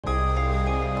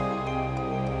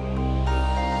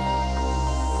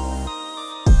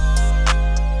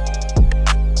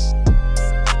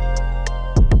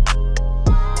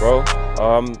bro.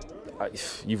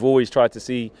 You've always tried to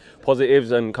see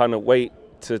positives and kind of wait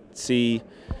to see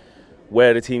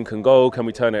where the team can go. Can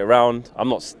we turn it around?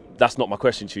 That's not my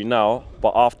question to you now.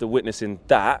 But after witnessing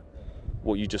that,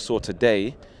 what you just saw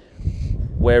today,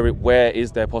 where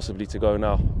is there possibly to go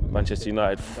now? Manchester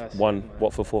United won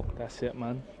Watford 4. That's it,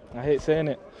 man. I hate saying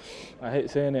it. I hate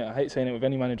saying it with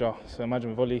any manager. So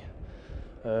imagine with OLE.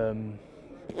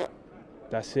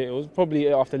 That's it. It was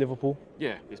probably after Liverpool.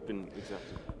 Yeah, it's been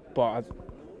exactly. But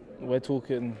we're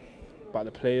talking about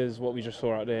the players, what we just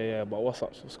saw out there. Yeah, but what's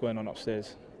going on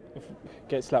upstairs? If we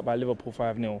get slapped by Liverpool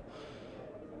 5-0,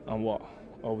 and what?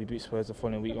 Oh, we beat Spurs the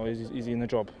following week. Oh, is he in the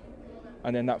job?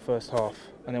 And then that first half.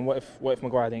 And then what if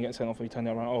Maguire didn't get sent off and we turn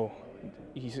it around? Oh,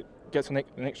 he gets an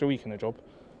extra week in the job.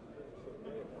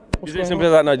 Is it simple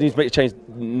as that? No, you need to make the change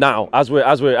now, as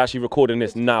we're actually recording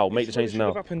this now. Make the change now.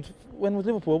 What happened when was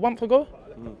Liverpool? A month ago?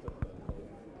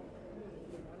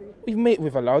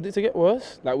 We've allowed it to get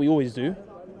worse, like we always do.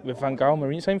 With Van Gaal,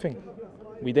 Mourinho, same thing.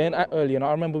 We didn't act early, and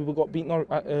I remember we got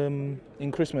beaten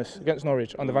in Christmas against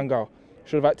Norwich under Van Gaal.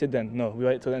 Should have acted then. No, we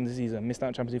waited till the end of the season. Missed out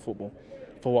on Champions League football.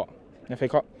 For what? FA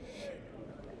Cup.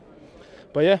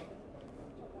 But yeah,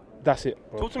 that's it,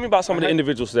 bro. Talk to me about some of the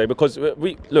individuals today, because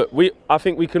I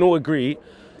think we can all agree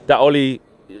that OLE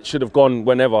should have gone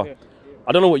whenever. Yeah.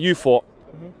 I don't know what you thought,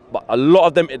 but a lot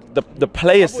of them, the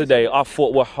players today, I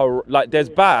thought were like, there's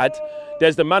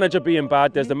the manager being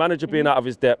bad, there's the manager being out of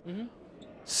his depth.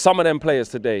 Some of them players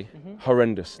today,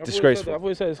 horrendous, disgraceful. I've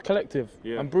always said it's collective.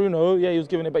 Yeah. And Bruno, yeah, he was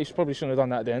giving it, but he probably shouldn't have done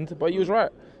that at the end. But he was right.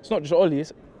 It's not just OLE,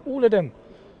 it's all of them.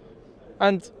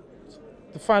 And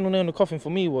the final nail in the coffin for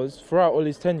me was, throughout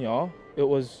Ole's tenure, it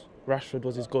was Rashford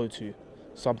was his go-to.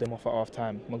 Subbed him off at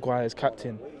half-time. Maguire's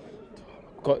captain.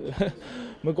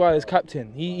 Maguire's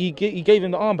captain. He gave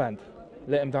him the armband.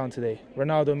 Let him down today.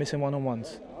 Ronaldo missing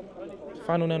one-on-ones.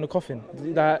 Final nail in the coffin.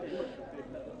 That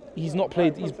he's not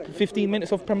played. He's 15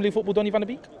 minutes of Premier League football. Donny van de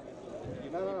Beek.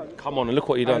 Come on, and look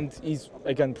what he done. And he's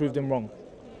again proved him wrong,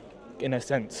 in a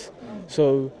sense.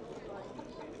 So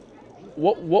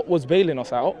what was bailing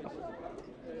us out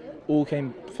all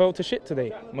fell to shit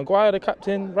today. Maguire the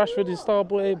captain, Rashford his star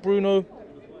boy, Bruno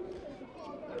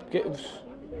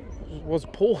was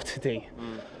poor today.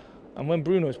 And when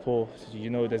Bruno's poor, you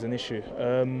know there's an issue.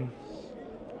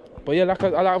 But yeah, like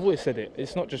I've always said it,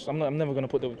 it's not just, I'm never going to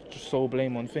put the sole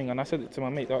blame on thing. And I said it to my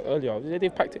mate earlier,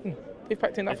 they've packed it in. They've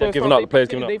packed it in that first half. The players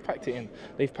giving up. They've packed it in.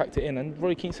 They've packed it in. And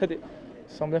Roy Keane said it,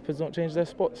 some leopards don't change their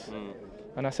spots.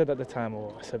 And I said at the time,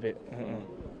 oh, that's a bit...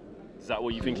 Is that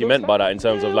what you think he meant by that, in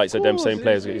terms of, like, so them same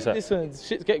players get you said? Listen,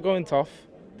 shit's going tough,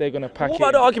 they're going to pack it. What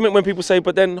about the argument when people say,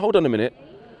 but then, hold on a minute,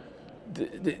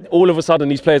 all of a sudden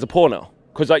these players are poor now?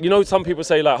 Because, like, you know, some people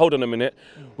say, like, hold on a minute,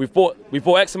 we've bought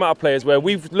X amount of players where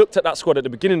we've looked at that squad at the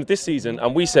beginning of this season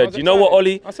and we said, you know what, OLE,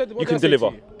 you can deliver.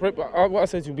 What I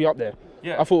said to you, we'll be up there.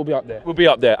 Yeah. I thought we'll be up there. We'll be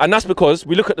up there. And that's because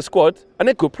we look at the squad and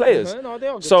they're good players. No, they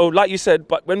are good. So, like you said,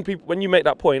 but when you make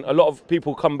that point, a lot of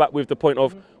people come back with the point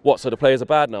of, what, so the players are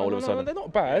bad now all of a sudden? No, they're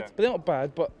not bad, but they're not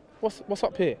bad. But what's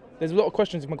up here? There's a lot of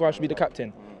questions if Maguire should be the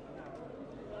captain.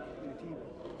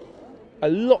 A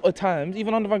lot of times,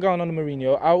 even under Van Gaal and under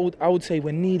Mourinho, I would say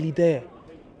we're nearly there.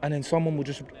 And then someone will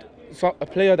just, a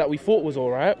player that we thought was all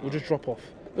right, will just drop off.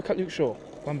 Look at Luke Shaw,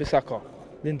 Wan-Bissaka,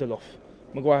 Lindelof,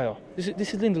 Maguire. This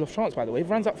is Lindelof's chance, by the way. He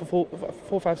runs out for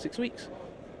 4, 5, 6 weeks.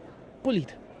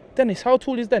 Bullied. Dennis, how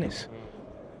tall is Dennis?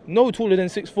 No taller than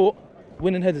 6 foot,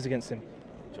 winning headers against him.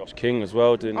 Josh King as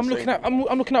well. I'm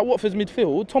looking at Watford's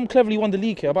midfield. Tom Cleverley won the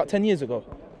league here about 10 years ago.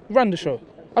 Ran the show.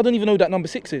 I don't even know who that number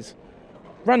 6 is.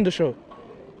 Ran the show.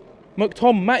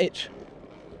 Tom Matic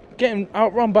getting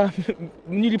outrun by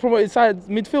newly promoted side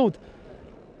midfield,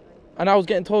 and I was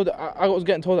getting told that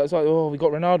it's like, oh, we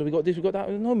got Ronaldo, we got this, we got that.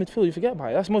 No, midfield, you forget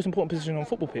about it. That's the most important position on a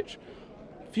football pitch.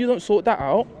 If you don't sort that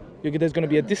out, there's going to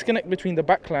be a disconnect between the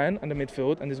back line and the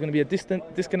midfield, and there's going to be a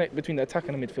disconnect between the attack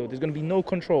and the midfield. There's going to be no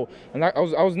control. And like, I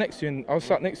was next to you, and I was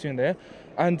sat next to you in there,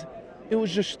 and it was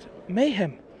just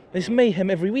mayhem. It's mayhem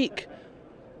every week.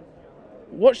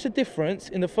 Watch the difference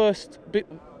in the first bit.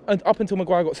 And up until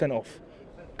Maguire got sent off.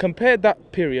 Compared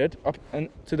that period up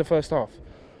to the first half.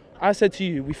 I said to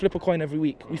you, we flip a coin every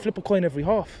week. We flip a coin every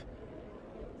half.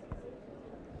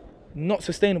 Not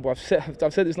sustainable. I've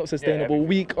said it's not sustainable, yeah,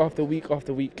 week after week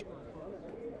after week.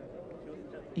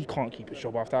 He can't keep his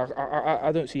job after.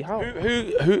 I don't see how.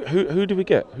 Who do we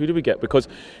get? Who do we get? Because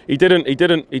he didn't.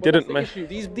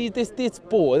 This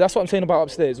ball. That's what I'm saying about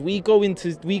upstairs. We go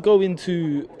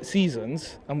into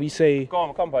seasons and we say,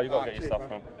 come on, you gotta get your stuff,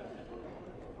 man.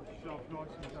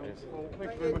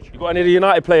 You got any of the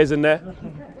United players in there?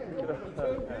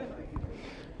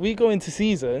 We go into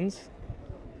seasons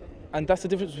And that's the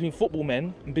difference between football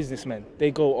men and businessmen.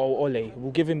 They go, oh, Ole,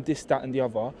 we'll give him this, that and the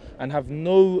other, and have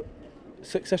no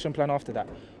succession plan after that.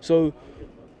 So,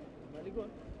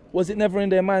 was it never in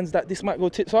their minds that this might go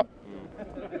tits up?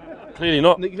 Clearly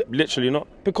not. Literally not.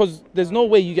 Because there's no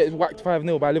way you get whacked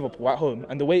 5-0 by Liverpool at home,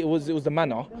 and the way it was the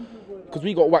manner. Because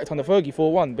we got whacked under Fergie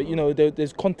 4-1, but you know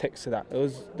there's context to that.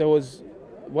 There was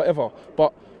whatever,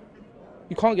 but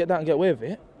you can't get that and get away with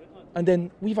it. And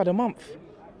then we've had a month,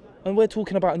 and we're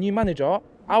talking about a new manager.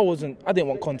 I didn't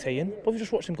want Conte in, but we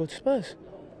just watched him go to Spurs,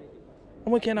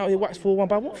 and we're getting out here waxed 4-1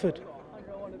 by Watford.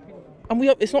 And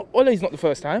Ole's not the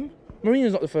first time.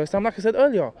 Mourinho's not the first time. Like I said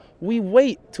earlier, we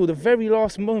wait till the very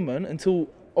last moment until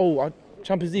our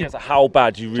Champions League. Yeah, so how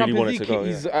bad you really want it to go?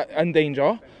 He's in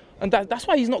danger, and that's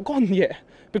why he's not gone yet.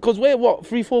 Because we're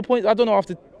 3-4 points. I don't know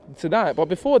after tonight, but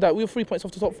before that we were 3 points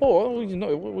off the top 4.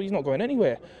 Well, he's not going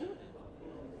anywhere.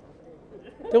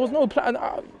 There was no plan.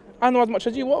 I know as much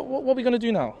as you. What are we going to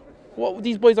do now?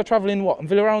 These boys are travelling and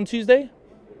Villarreal on Tuesday?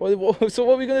 So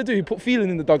what are we going to do? Put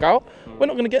feeling in the dugout? We're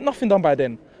not going to get nothing done by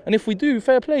then. And if we do,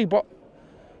 fair play, but...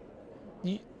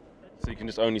 So you can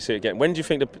just only see it again. When do you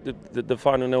think the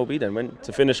final nil will be then? When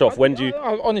to finish off? When do you...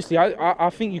 Honestly, I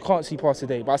think you can't see past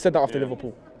today, but I said that after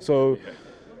Liverpool. So...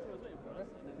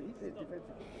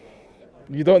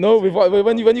 You don't know.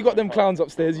 When you got them clowns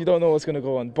upstairs, you don't know what's going to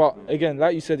go on. But again,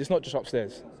 like you said, it's not just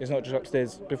upstairs. It's not just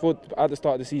upstairs. Before, at the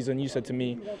start of the season, you said to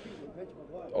me,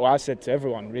 or I said to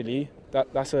everyone really,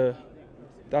 that's a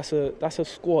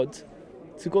squad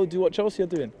to go do what Chelsea are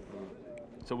doing.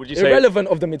 So would you say irrelevant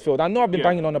of the midfield? I know I've been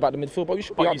banging on about the midfield, but we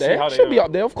should be up there. Should be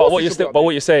up there, of course. But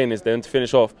what you're saying is then to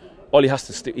finish off, Ole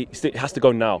has to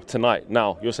go now, tonight,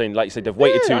 now. You're saying, like you said, they've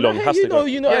waited too long. Has to go.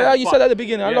 You know, like you said at the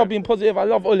beginning, I love being positive. I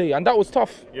love Ole, and that was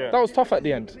tough. Yeah. That was tough at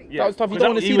the end. Yeah. That was tough. You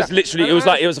don't want to see that. Literally,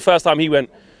 it was the first time he went.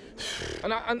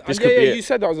 You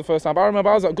said that was the first time. But I remember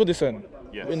I was at Goodison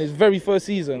in his very first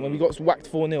season when we got whacked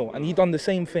 4-0, and he done the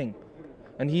same thing.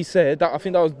 And he said that I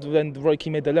think that was when Roy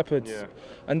Keane made the Leopards,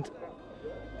 and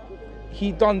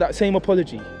he done that same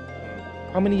apology.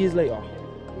 How many years later?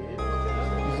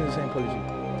 He's doing the same apology.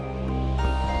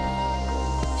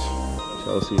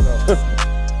 Chelsea. No.